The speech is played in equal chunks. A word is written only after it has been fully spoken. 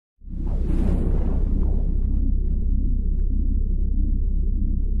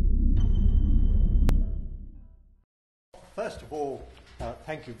of all,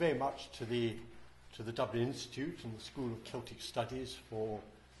 thank you very much to the Dublin Institute and the School of Celtic Studies for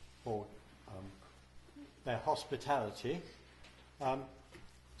their hospitality.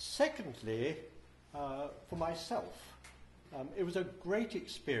 Secondly, for myself, it was a great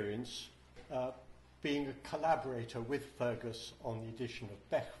experience being a collaborator with Fergus on the edition of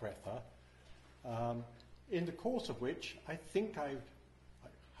Beckwreffer, in the course of which I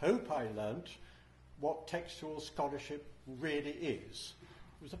hope I learnt what textual scholarship really is.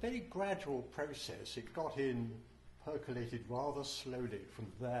 It was a very gradual process. It got in, percolated rather slowly from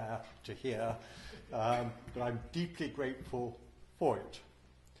there to here, but I'm deeply grateful for it.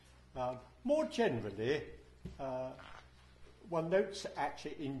 More generally, one notes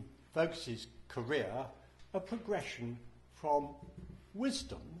actually in Fergus's career a progression from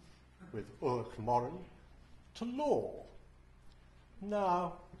wisdom with Ulrich Morin to law.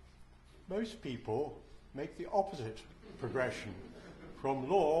 Now, most people make the opposite progression, from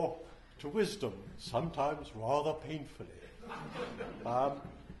law to wisdom, sometimes rather painfully.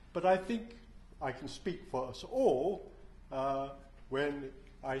 But I think I can speak for us all when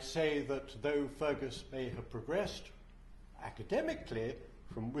I say that though Fergus may have progressed academically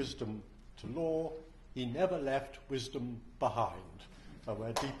from wisdom to law, he never left wisdom behind. And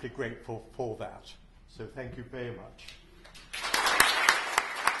we're deeply grateful for that. So thank you very much.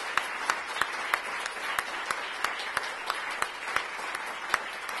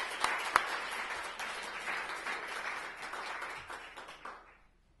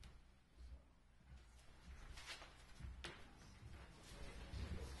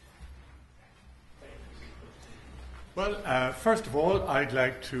 Well, first of all, I'd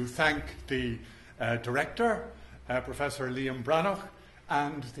like to thank the director, Professor Liam Branagh,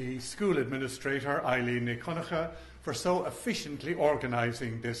 and the school administrator, Eileen Niconacha, for so efficiently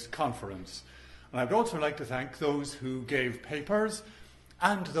organising this conference. And I'd also like to thank those who gave papers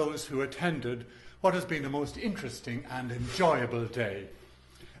and those who attended what has been a most interesting and enjoyable day.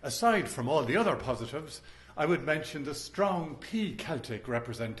 Aside from all the other positives, I would mention the strong P-Celtic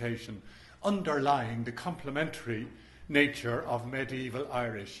representation underlying the complementary nature of medieval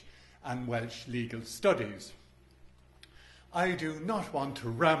Irish and Welsh legal studies. I do not want to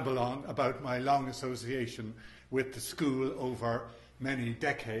ramble on about my long association with the school over many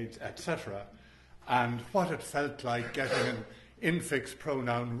decades, etc., and what it felt like getting an infix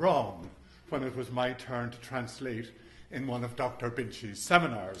pronoun wrong when it was my turn to translate in one of Dr. Binchy's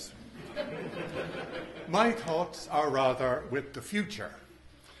seminars. My thoughts are rather with the future.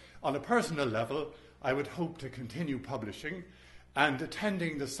 On a personal level, I would hope to continue publishing and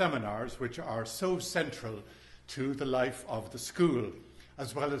attending the seminars which are so central to the life of the school,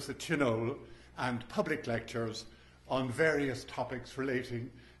 as well as the Chinole and public lectures on various topics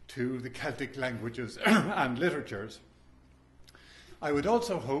relating to the Celtic languages and literatures. I would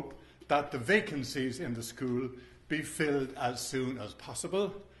also hope that the vacancies in the school be filled as soon as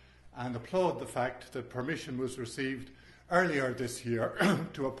possible, and applaud the fact that permission was received earlier this year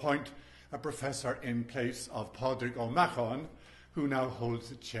to appoint a professor in place of Padraig O'Mahon, who now holds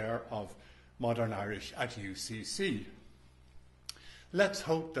the chair of Modern Irish at UCC. Let's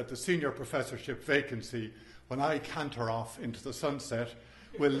hope that the senior professorship vacancy, when I canter off into the sunset,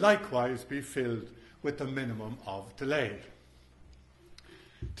 will likewise be filled with the minimum of delay.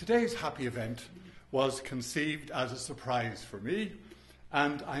 Today's happy event was conceived as a surprise for me,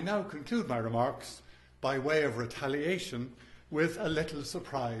 and I now conclude my remarks by way of retaliation with a little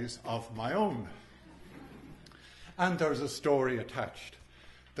surprise of my own. And there's a story attached.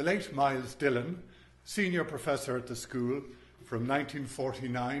 The late Miles Dillon, senior professor at the school from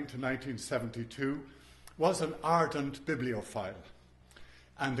 1949 to 1972, was an ardent bibliophile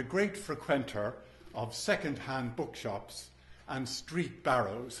and a great frequenter of second-hand bookshops and street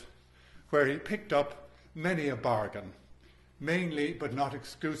barrows, where he picked up many a bargain, mainly but not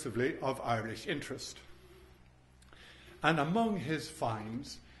exclusively of Irish interest. And among his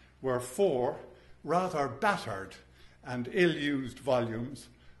finds were 4 rather battered and ill-used volumes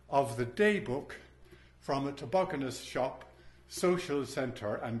of the day book from a tobogganist shop, social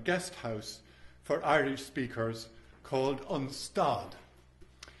centre and guest house for Irish speakers called Unstad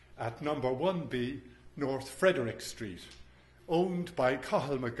at number 1B North Frederick Street, owned by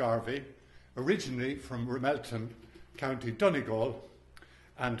Cathal McGarvey, originally from Ramelton, County Donegal,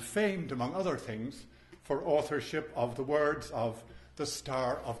 and famed, among other things, for authorship of the words of the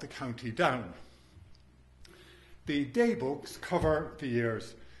Star of the County Down. The day books cover the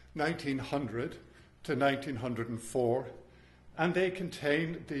years 1900 to 1904, and they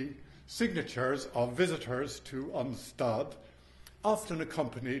contain the signatures of visitors to Unstad, often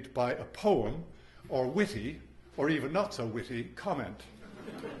accompanied by a poem or witty or even not so witty, comment.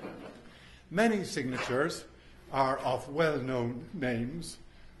 Many signatures are of well-known names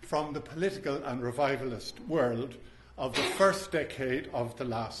from the political and revivalist world of the first decade of the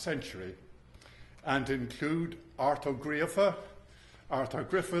last century, and include Arthur Griffith,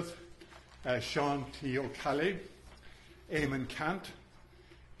 Sean T. O'Callaghan, Eamon Cant,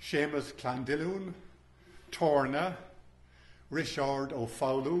 Seamus Clandilloon, Torna, Richard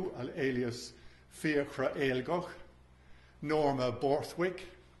O'Fowlu, alias Fiachra Ailgoch, Norma Borthwick,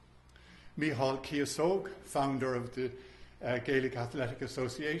 Michal Kiasog, founder of the Gaelic Athletic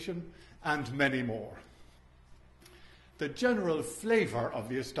Association, and many more. The general flavour of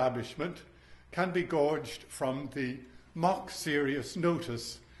the establishment can be gauged from the mock serious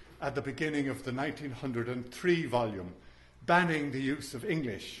notice at the beginning of the 1903 volume, banning the use of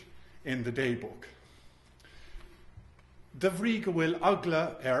English in the daybook. De bhrí go bhfuil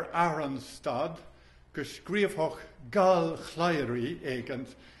agla Aran stad go scríobhach gal chláirí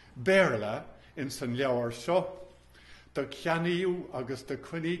éigent béarla in san leabhar seo, do ceannaíú agus do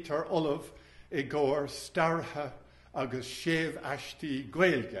cuinítar olav I gcóir startha agus séamh aistí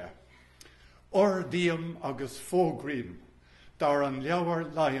gaeilge, ordíam agus fógrim, dar an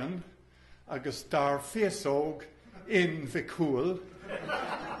leabhar lion agus dar féasóg in bhicúil,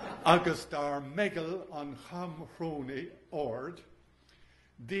 agus dar megal an chamhrónaí ord,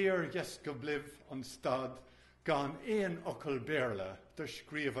 dír go bliv an stad gan éon ocail béarla de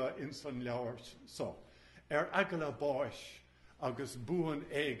scríomha in san leabhar so, agala báis agus buan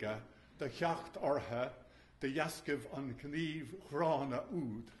éige de cheacht ortha de jascibh an gníomh chrána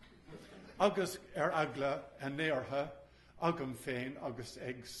úd, agus agla anéartha agam féin agus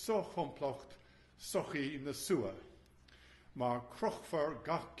ag so chomplocht sochaí na sua, mar crochfar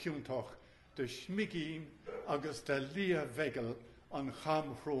gach ciúntoch de smigín agus de lia vegal an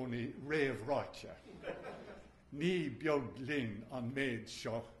chamhrónaí réamhráite. Ní beag linn an méid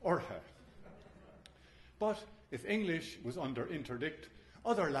seo ortha. But if English was under interdict,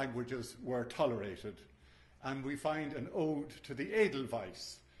 other languages were tolerated, and we find an ode to the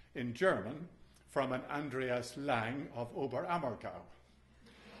Edelweiss in German from an Andreas Lang of Oberammergau.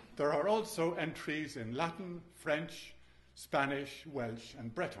 There are also entries in Latin, French, Spanish, Welsh,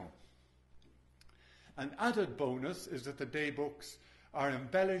 and Breton. An added bonus is that the daybooks are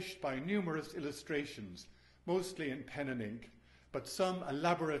embellished by numerous illustrations, mostly in pen and ink, but some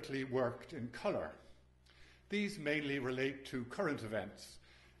elaborately worked in colour. These mainly relate to current events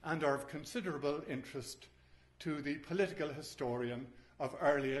and are of considerable interest to the political historian of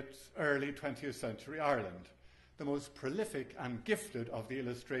early 20th century Ireland. The most prolific and gifted of the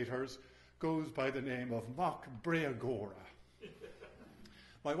illustrators goes by the name of Mac Breagora.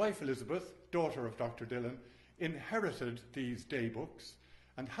 My wife Elizabeth, daughter of Dr. Dillon, inherited these daybooks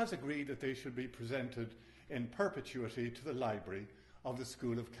and has agreed that they should be presented in perpetuity to the library of the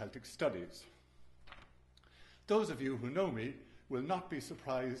School of Celtic Studies. Those of you who know me will not be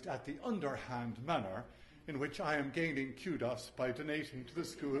surprised at the underhand manner in which I am gaining kudos by donating to the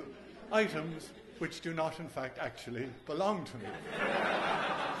school items which do not in fact actually belong to me.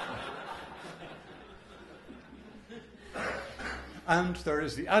 And there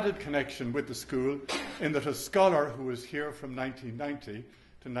is the added connection with the school in that a scholar who was here from 1990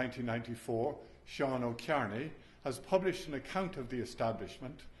 to 1994, Sean O'Kearney, has published an account of the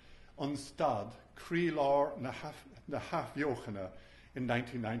establishment, Unstad, Creelor na Hafjochana, in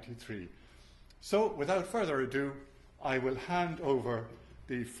 1993. So, without further ado, I will hand over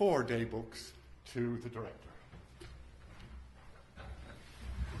the 4 daybooks to the director.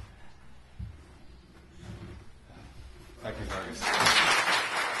 Thank you, Fergus.